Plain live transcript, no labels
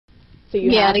So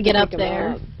you Yeah, have to get pick up 'em there.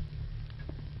 up.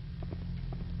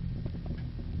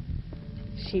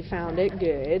 She found it.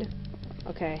 Good.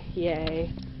 Okay.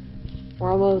 Yay.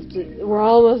 We're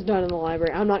almost done in the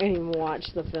library. I'm not gonna even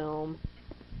watch the film.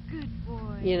 Good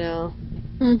boy. You know.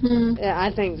 Mhm. Yeah,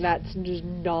 I think that's just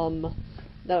dumb.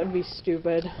 That would be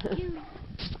stupid.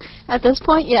 At this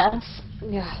point, yes.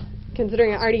 Yeah.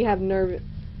 Considering I already have nerve.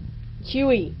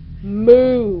 Huey,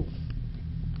 move.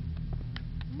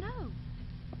 No.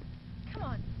 Come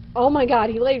on. Oh my God,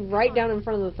 he laid right down in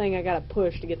front of the thing I gotta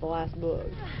push to get the last book.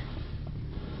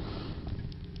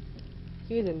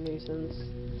 He's a nuisance.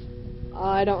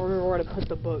 I don't remember where to put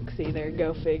the books either.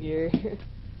 Go figure.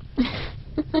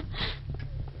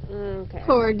 Okay.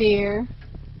 Poor dear.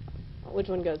 Which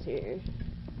one goes here?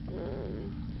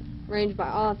 Arranged by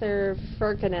author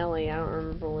Furcanelli. I don't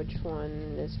remember which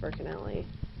one is Furcanelli.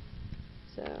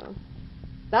 So,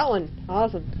 that one.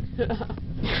 Awesome.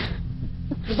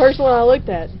 The first one I looked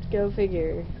at. Go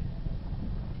figure.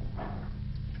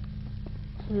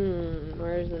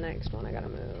 Where's the next one I gotta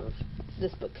move?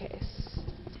 This bookcase.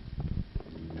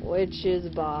 Which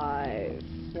is by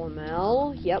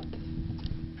Flamel. Yep.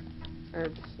 Or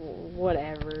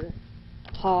whatever.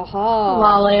 Ha ha.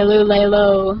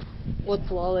 Lalelulelo. What's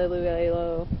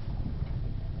Lalelulelo?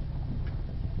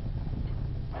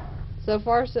 So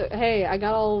far, so hey, I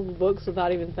got all the books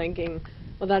without even thinking,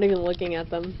 without even looking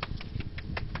at them.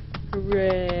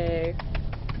 Hooray!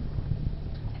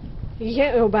 You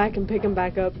can't go back and pick them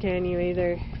back up, can you?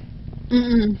 Either.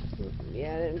 Mm-mm.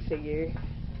 Yeah, I didn't figure.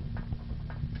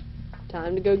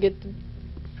 Time to go get the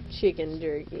chicken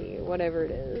jerky, whatever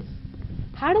it is.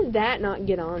 How did that not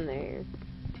get on there?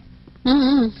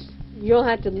 Mm-mm. You'll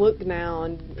have to look now,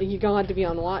 and you're gonna have to be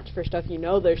on watch for stuff. You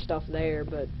know there's stuff there,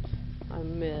 but I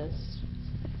missed.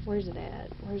 Where's it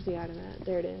at? Where's the item at?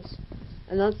 There it is.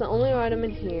 And that's the only item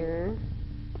in here.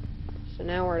 So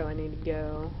now where do I need to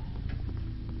go?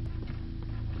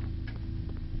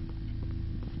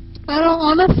 I don't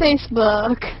want a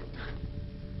Facebook.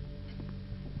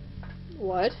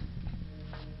 What?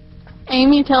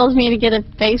 Amy tells me to get a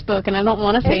Facebook, and I don't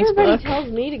want a Everybody Facebook.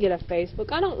 tells me to get a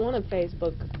Facebook. I don't want a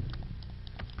Facebook.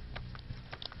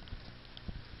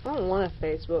 I don't want a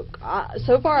Facebook.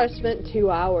 So far, I've spent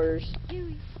 2 hours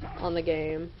on the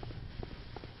game.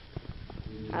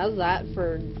 How's that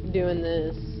for doing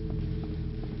this?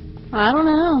 I don't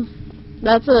know.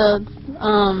 That's a,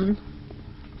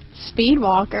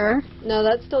 Speedwalker. No,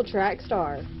 that's still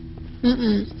Trackstar.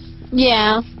 Mm-mm.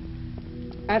 Yeah.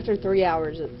 After 3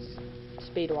 hours, it's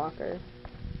Speedwalker.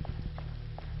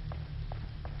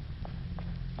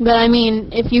 But I mean,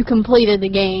 if you completed the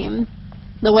game,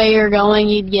 the way you're going,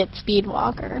 you'd get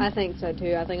Speedwalker. I think so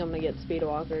too. I think I'm gonna get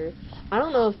Speedwalker. I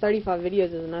don't know if 35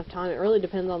 videos is enough time. It really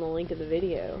depends on the length of the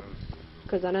video.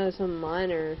 Because I know some of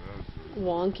mine are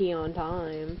wonky on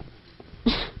time.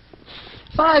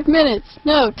 5 minutes.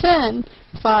 No, 10.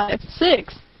 5,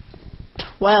 6,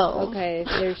 12. Okay,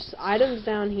 there's items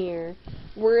down here.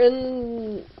 We're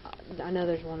in... I know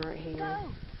there's one right here.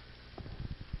 Go.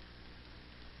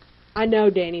 I know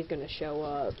Danny's gonna show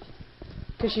up.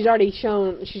 Because she's already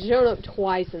she's shown up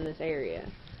twice in this area.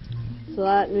 So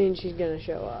that means she's gonna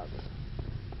show up.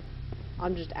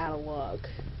 I'm just out of luck.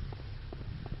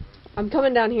 I'm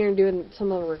coming down here and doing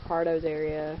some of Ricardo's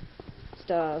area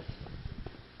stuff.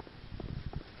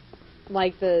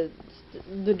 Like the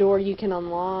door you can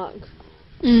unlock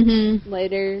Mm-hmm.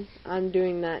 later. I'm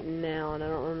doing that now, and I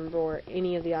don't remember where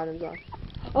any of the items are.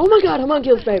 Oh my God,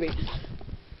 homunculus baby!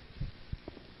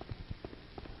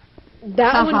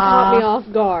 That one caught me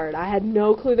off guard. I had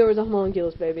no clue there was a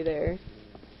homunculus baby there.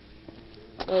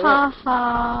 Ha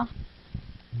ha.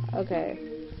 Okay.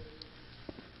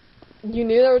 You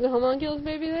knew there was a homunculus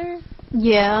baby there?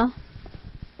 Yeah.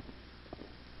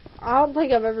 I don't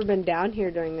think I've ever been down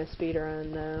here during this speed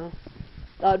run, though.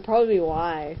 That would probably be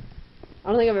why. I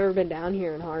don't think I've ever been down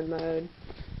here in hard mode.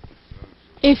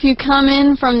 If you come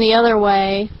in from the other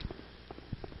way,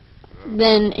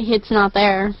 then it's not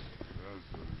there.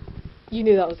 You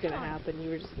knew that was going to happen.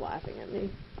 You were just laughing at me.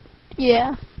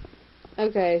 Yeah.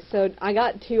 Okay, so I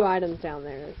got 2 items down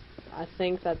there. I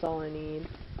think that's all I need.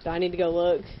 So I need to go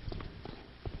look.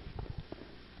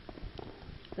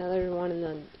 Now there's one in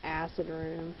the acid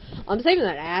room. I'm saving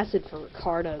that acid for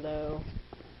Ricardo, though.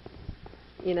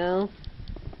 You know?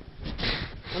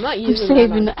 I'm not I'm using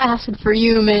saving that the acid for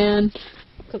you, man.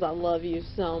 because I love you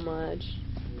so much.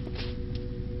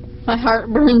 My heart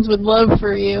burns with love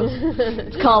for you.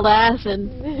 It's called acid.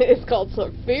 It's called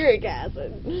sulfuric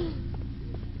acid.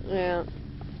 Yeah.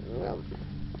 Well,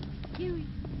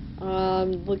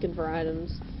 I'm looking for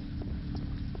items.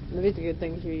 Maybe it's a good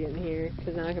thing for you in here,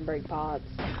 because now I can break pots.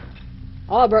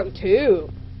 Oh, I broke 2.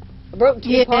 I broke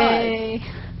 2 pods. Yay.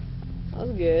 That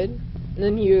was good. And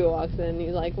then Huey walks in.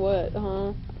 He's like, "What?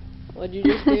 Huh? What'd you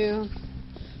just do?"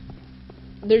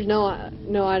 There's no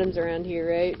items around here,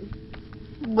 right?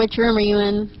 Which room are you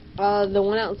in? The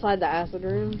one outside the acid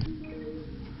room.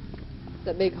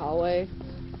 That big hallway.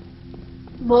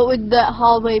 What would that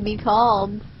hallway be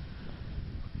called?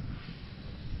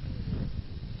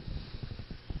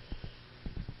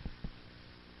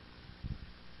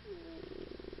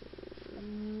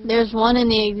 There's one in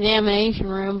the examination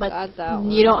room, but Got that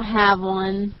one. you don't have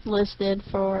one listed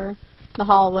for the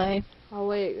hallway.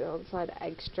 Hallway outside the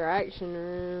extraction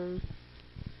room.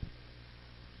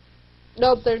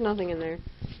 Nope, there's nothing in there.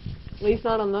 At least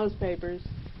not on those papers.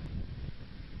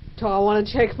 So I want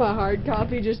to check my hard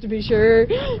copy just to be sure.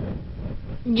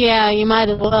 Yeah, you might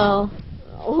as well.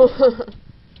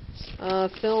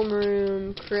 Film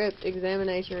room, crypt,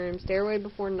 examination room, stairway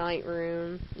before night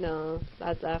room. No,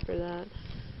 that's after that.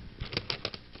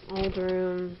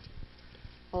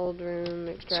 Old room,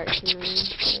 extraction room.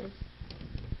 Sorry.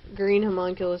 Green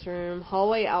homunculus room,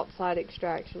 hallway outside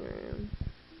extraction room.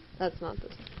 That's not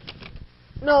this.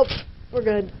 Nope, we're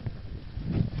good.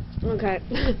 Okay.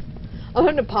 I'm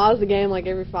going to pause the game like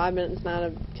every 5 minutes now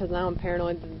because now I'm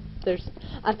paranoid.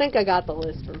 I think I got the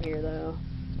list from here though.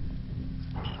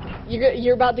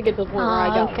 You're about to get to the point where I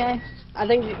got. Okay. I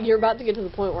think you're about to get to the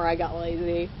point where I got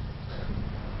lazy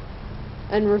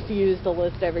and refused to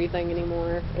list everything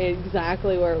anymore.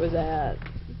 Exactly where it was at.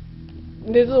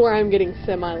 This is where I'm getting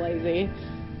semi-lazy.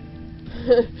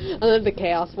 And then the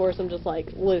Chaos Force, I'm just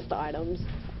like, list items.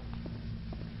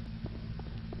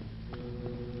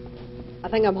 I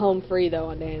think I'm home free though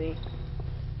on Danny.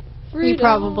 You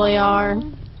probably are.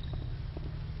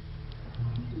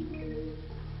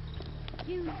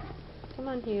 Huey. Come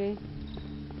on, Huey.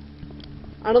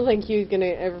 I don't think Huey's gonna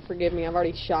ever forgive me. I've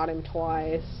already shot him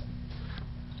twice.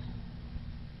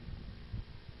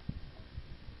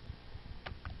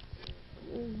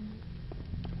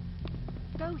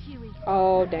 Go, Huey.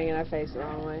 Oh, dang it, I faced the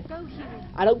wrong way. Go, Huey.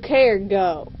 I don't care,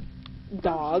 go.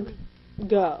 Dog.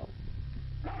 Go.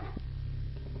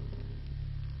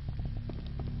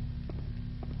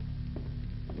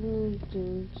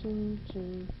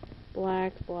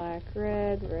 Black, black,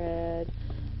 red, red,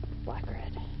 black,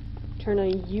 red. Turn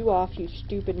you off, you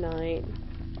stupid knight.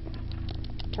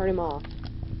 Turn him off.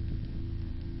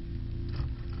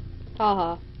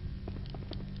 Haha.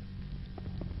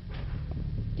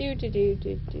 Do.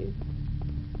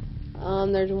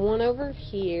 There's one over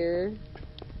here.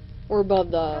 We're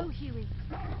above Go, the. Huey.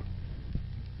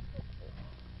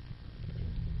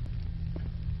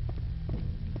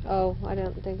 Oh, I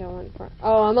don't think I went front.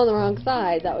 Oh, I'm on the wrong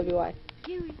side. That would be why.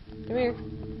 Huey. Come here.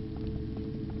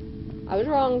 I was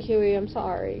wrong, Huey. I'm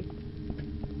sorry.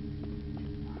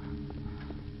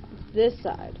 It's this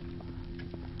side.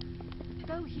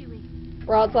 Go, Huey.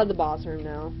 We're outside the boss room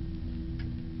now.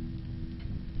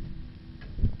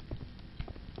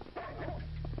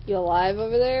 You alive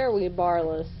over there? Or we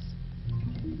barless.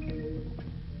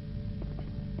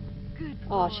 Good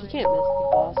Oh, boy. she can't miss the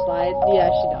boss fight. Yeah,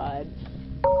 she died.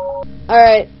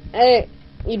 Alright. Hey,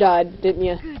 you died, didn't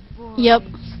you? Good boy. Yep.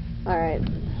 Alright.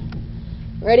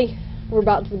 Ready? We're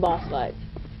about to the boss fight.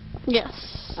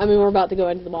 Yes. I mean, we're about to go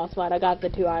into the boss fight. I got the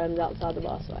 2 items outside the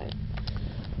boss fight.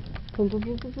 Boom, boom,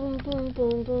 boom, boom, boom, boom,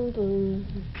 boom, boom, boom.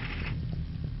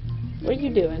 What are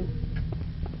you doing?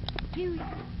 Huey.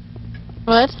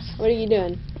 What? What are you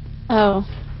doing? Oh,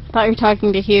 thought you were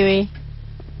talking to Huey.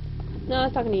 No, I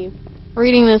was talking to you.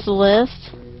 Reading this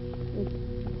list.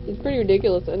 It's pretty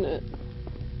ridiculous, isn't it?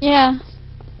 Yeah.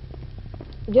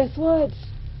 Guess what?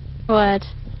 What?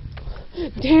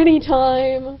 Danny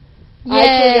time! Yay. I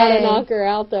actually gotta knock her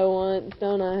out though once,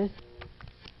 don't I?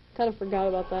 Kind of forgot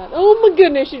about that. Oh my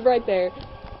goodness, she's right there.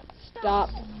 Stop.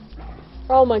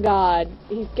 Oh my god,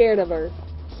 he's scared of her.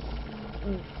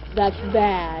 That's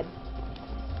bad.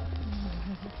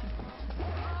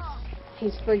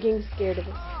 He's freaking scared of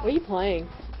her. What are you playing?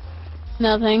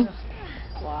 Nothing.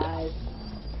 Lies.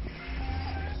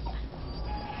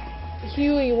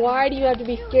 Huey, why do you have to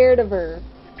be scared of her?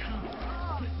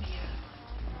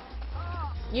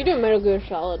 You do Metal Gear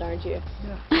Solid, aren't you?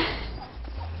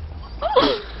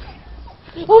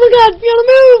 Oh my god, be on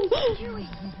the move!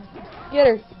 Get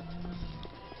her.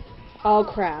 Oh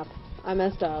crap. I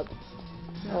messed up.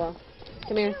 Oh well.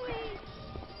 Come here.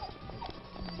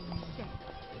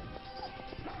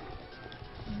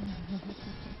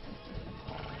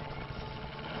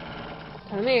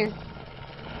 Come here.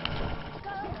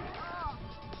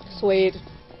 Sweet.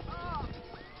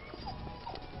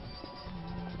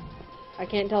 I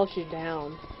can't tell if she's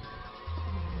down.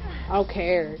 I don't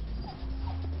care.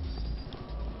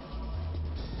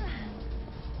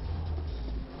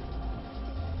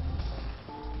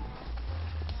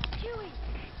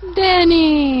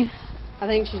 Danny! I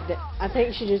think I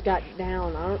think she just got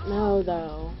down. I don't know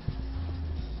though.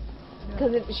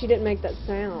 Because she didn't make that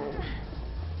sound.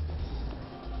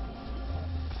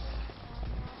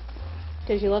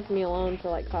 Because you left me alone for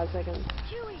like 5 seconds.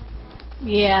 Huey!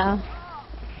 Yeah.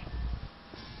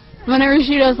 Whenever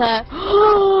she does that,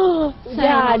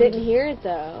 Yeah, I sound. didn't hear it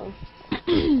though.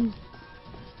 Huey!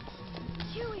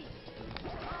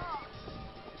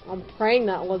 I'm praying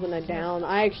that wasn't a down.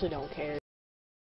 I actually don't care.